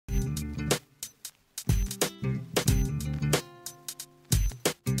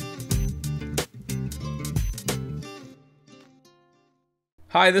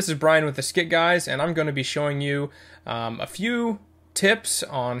Hi, this is Brian with the Skit Guys, and I'm going to be showing you a few tips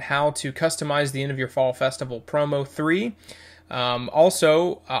on how to customize the end of your Fall Festival Promo 3.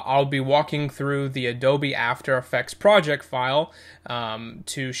 I'll be walking through the Adobe After Effects project file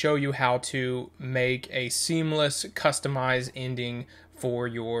to show you how to make a seamless customized ending for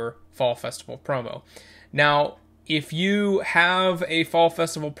your Fall Festival promo. Now, if you have a Fall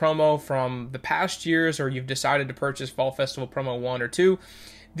Festival promo from the past years, or you've decided to purchase Fall Festival promo 1 or 2,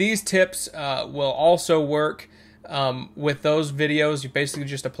 these tips will also work with those videos. You basically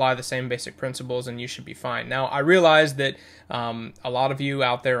just apply the same basic principles and you should be fine. Now, I realize that a lot of you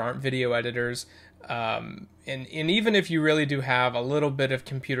out there aren't video editors, and even if you really do have a little bit of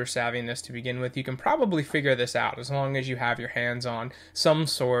computer savviness to begin with, you can probably figure this out as long as you have your hands on some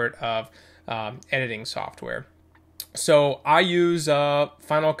sort of editing software. So I use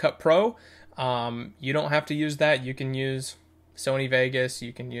Final Cut Pro. You don't have to use that. You can use Sony Vegas,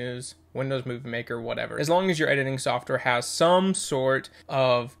 you can use Windows Movie Maker, whatever. As long as your editing software has some sort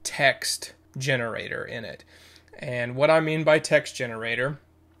of text generator in it. And what I mean by text generator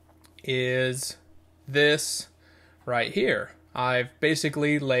is this right here. I've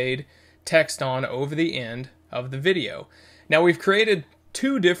basically laid text on over the end of the video. Now, we've created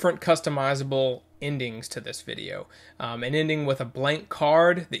two different customizable endings to this video. An ending with a blank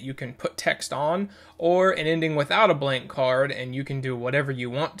card that you can put text on, or an ending without a blank card and you can do whatever you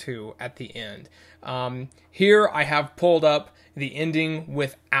want to at the end. Here I have pulled up the ending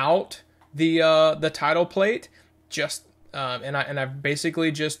without the title plate, and I've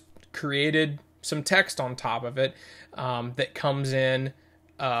basically just created some text on top of it that comes in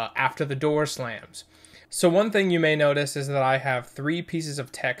after the door slams. So one thing you may notice is that I have 3 pieces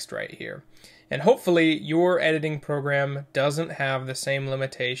of text right here. And hopefully your editing program doesn't have the same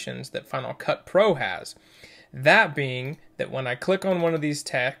limitations that Final Cut Pro has. That being that when I click on one of these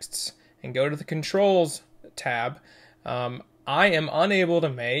texts and go to the Controls tab, I am unable to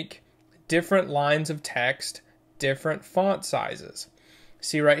make different lines of text, different font sizes.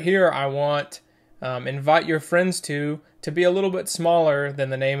 See right here, I want invite your friends to be a little bit smaller than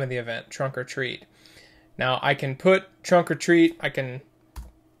the name of the event, Trunk or Treat. Now I can put Trunk or Treat, I can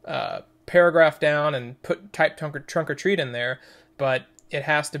paragraph down and type trunk or treat in there, but it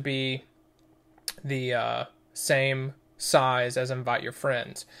has to be the same size as invite your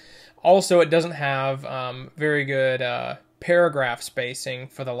friends. Also, it doesn't have very good paragraph spacing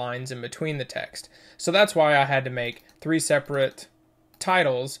for the lines in between the text. So that's why I had to make 3 separate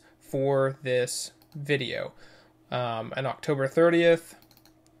titles for this video. An October 30th,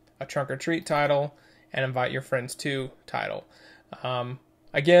 a trunk or treat title, and invite your friends to title.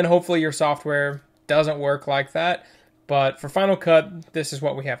 Again, hopefully your software doesn't work like that, but for Final Cut, this is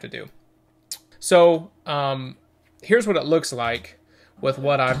what we have to do. So here's what it looks like with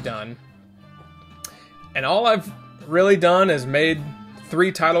what I've done. And all I've really done is made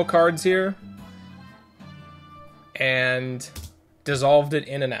 3 title cards here and dissolved it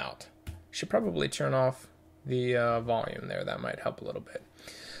in and out. Should probably turn off the volume there. That might help a little bit.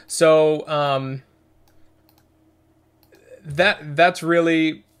 So that's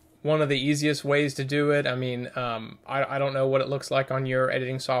really one of the easiest ways to do it. I mean, I don't know what it looks like on your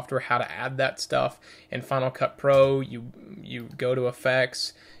editing software, how to add that stuff. In Final Cut Pro, you go to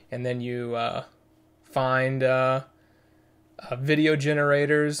Effects, and then you find video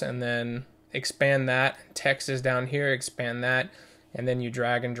generators, and then expand that. Text is down here, expand that, and then you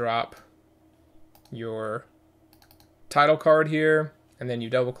drag and drop your title card here, and then you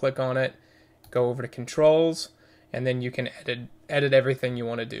double click on it, go over to Controls, and then you can edit everything you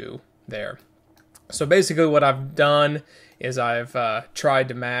want to do there. So basically what I've done is I've tried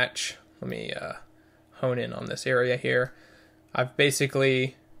to match, let me hone in on this area here. I've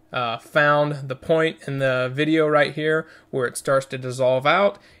basically found the point in the video right here where it starts to dissolve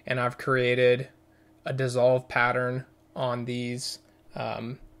out, and I've created a dissolve pattern on these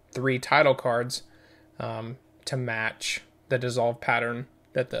 3 title cards to match the dissolve pattern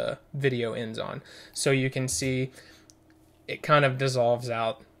that the video ends on. So you can see it kind of dissolves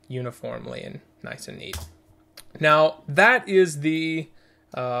out uniformly and nice and neat. Now that is the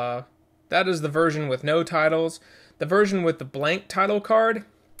version with no titles. The version with the blank title card,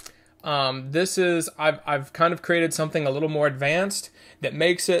 this is I've kind of created something a little more advanced that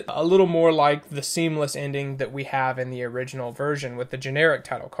makes it a little more like the seamless ending that we have in the original version with the generic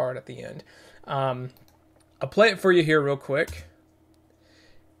title card at the end. I'll play it for you here real quick.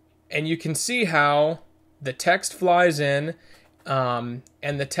 And you can see how the text flies in, and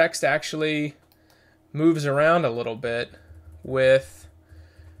the text actually moves around a little bit with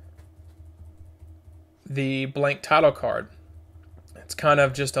the blank title card. It's kind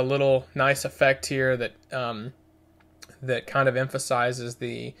of just a little nice effect here that that kind of emphasizes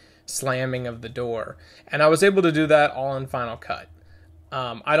the slamming of the door. And I was able to do that all in Final Cut.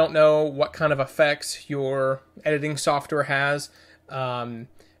 I don't know what kind of effects your editing software has.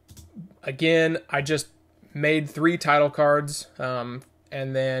 Again, I just made 3 title cards, and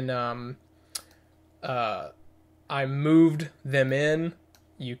then I moved them in.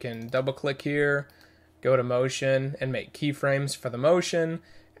 You can double click here, go to motion, and make keyframes for the motion.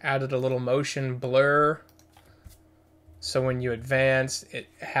 Added a little motion blur, so when you advance, it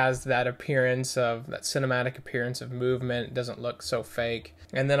has that appearance of, that cinematic appearance of movement. It doesn't look so fake.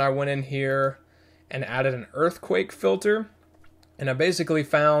 And then I went in here and added an earthquake filter, and I basically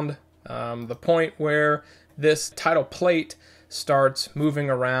found the point where this title plate starts moving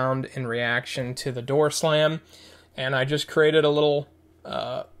around in reaction to the door slam, and I just created a little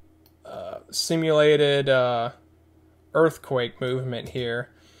simulated earthquake movement here,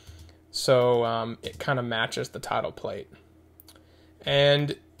 so it kind of matches the title plate.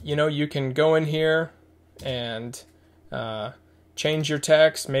 And you can go in here and change your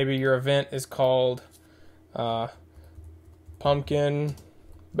text. Maybe your event is called Pumpkin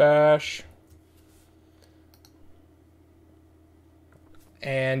Bash.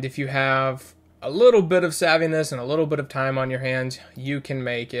 And if you have a little bit of savviness and a little bit of time on your hands, you can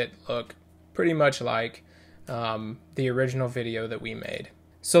make it look pretty much like the original video that we made.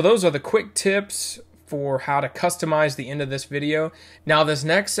 So those are the quick tips for how to customize the end of this video. Now this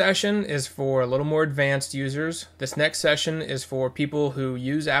next session is for a little more advanced users. This next session is for people who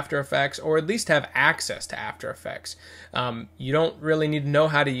use After Effects or at least have access to After Effects. You don't really need to know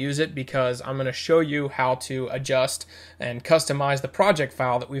how to use it, because I'm going to show you how to adjust and customize the project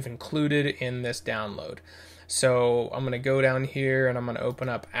file that we've included in this download. So I'm going to go down here and I'm going to open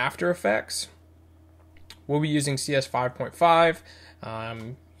up After Effects. We'll be using CS 5.5.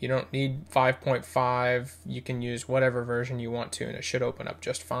 You don't need 5.5. You can use whatever version you want to, and it should open up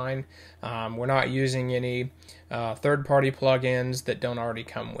just fine. We're not using any third-party plugins that don't already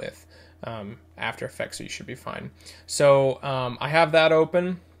come with After Effects, so you should be fine. So I have that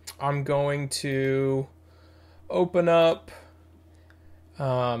open. I'm going to open up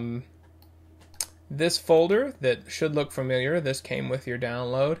this folder that should look familiar. This came with your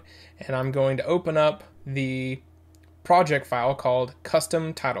download, and I'm going to open up the project file called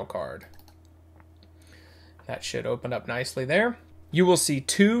Custom Title Card. That should open up nicely there. You will see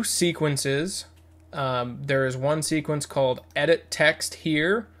 2 sequences. There is one sequence called Edit Text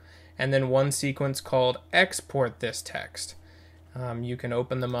Here, and then one sequence called Export This Text. You can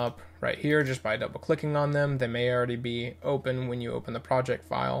open them up right here just by double clicking on them. They may already be open when you open the project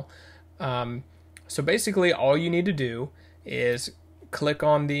file. So basically all you need to do is click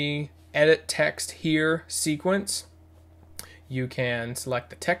on the Edit Text Here sequence. You can select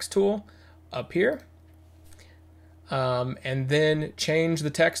the text tool up here, and then change the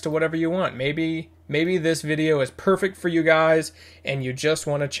text to whatever you want. Maybe this video is perfect for you guys and you just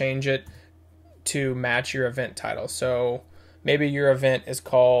want to change it to match your event title. So maybe your event is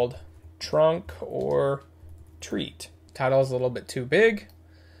called Trunk or Treat. Title is a little bit too big,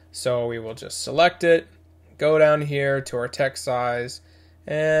 so we will just select it, go down here to our text size,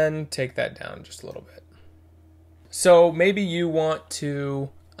 and take that down just a little bit. So maybe you want to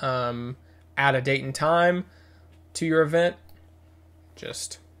add a date and time to your event.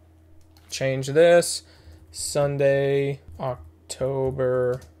 Just change this, Sunday,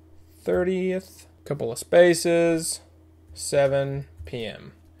 October 30th, couple of spaces, 7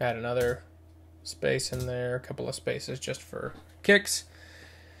 p.m. Add another space in there, a couple of spaces just for kicks.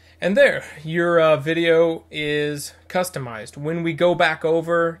 And there, your video is customized. When we go back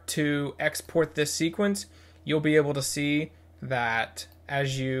over to export this sequence, you'll be able to see that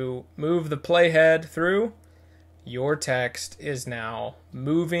as you move the playhead through, your text is now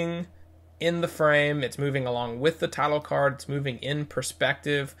moving in the frame. It's moving along with the title card. It's moving in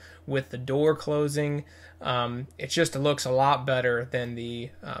perspective with the door closing. It just looks a lot better than the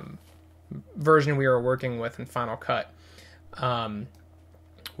version we were working with in Final Cut.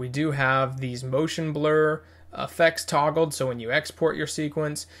 We do have these motion blur effects toggled, so when you export your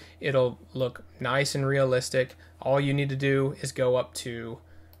sequence, it'll look nice and realistic. All you need to do is go up to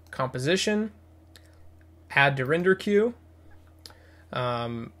Composition, Add to Render Queue.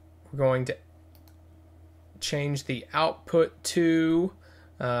 We're going to change the output to,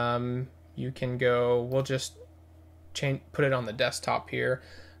 you can go, we'll just put it on the desktop here,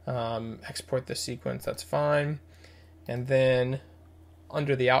 export the sequence, that's fine. And then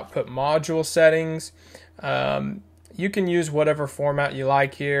under the output module settings, you can use whatever format you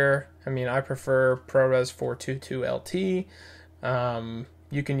like here. I mean, I prefer ProRes 422 LT.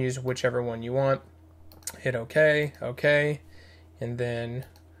 You can use whichever one you want. Hit OK, OK, and then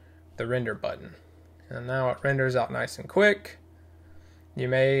the render button. And now it renders out nice and quick. You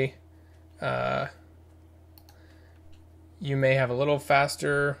may have a little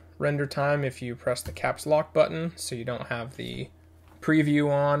faster render time if you press the caps lock button, so you don't have the preview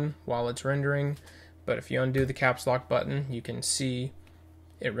on while it's rendering. But if you undo the caps lock button, you can see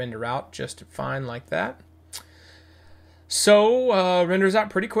it render out just fine like that. So renders out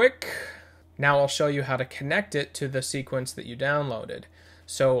pretty quick. Now I'll show you how to connect it to the sequence that you downloaded.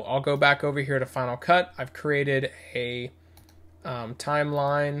 So I'll go back over here to Final Cut. I've created a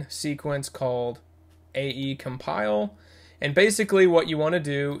timeline sequence called AE compile. And basically what you want to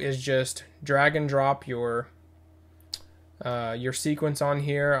do is just drag and drop your sequence on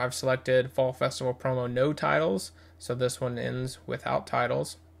here. I've selected Fall Festival Promo no titles, so this one ends without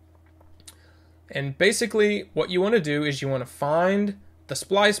titles. And basically what you want to do is you want to find the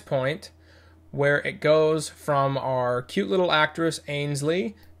splice point where it goes from our cute little actress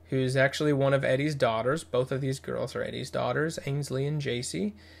Ainsley, who's actually one of Eddie's daughters. Both of these girls are Eddie's daughters, Ainsley and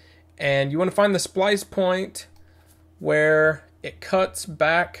JC. And you want to find the splice point where it cuts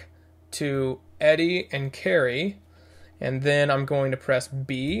back to Eddie and Carrie. And then I'm going to press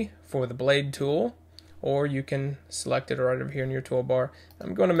B for the blade tool, or you can select it right over here in your toolbar.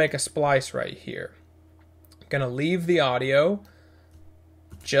 I'm going to make a splice right here. I'm going to leave the audio,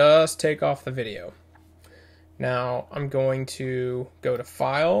 just take off the video. Now I'm going to go to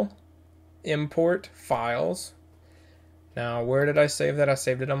File, Import Files. Now where did I save that? I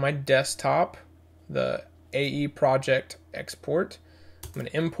saved it on my desktop, the AE project export. I'm going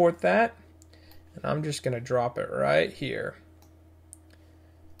to import that, and I'm just going to drop it right here.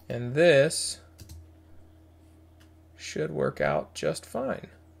 And this should work out just fine.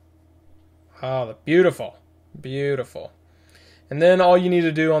 Oh, beautiful, beautiful. And then all you need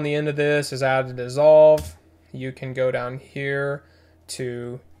to do on the end of this is add a dissolve. You can go down here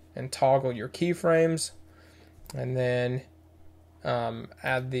and toggle your keyframes, and then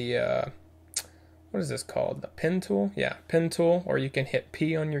add the what is this called? The pen tool? Yeah, pen tool. Or you can hit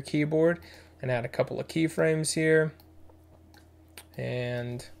P on your keyboard and add a couple of keyframes here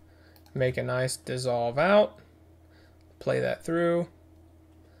and make a nice dissolve out. Play that through.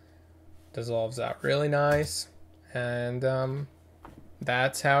 Dissolves out really nice. And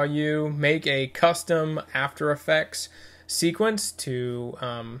that's how you make a custom After Effects sequence to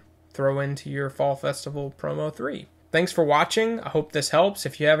throw into your Fall Festival Promo 3. Thanks for watching. I hope this helps.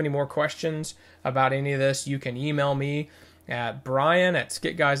 If you have any more questions about any of this, you can email me at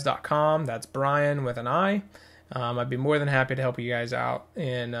brian@skitguys.com. That's Brian with an I. I'd be more than happy to help you guys out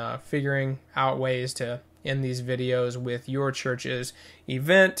in figuring out ways to end these videos with your church's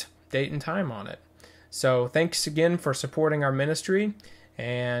event, date, and time on it. So thanks again for supporting our ministry,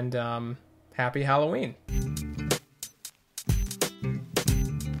 and happy Halloween.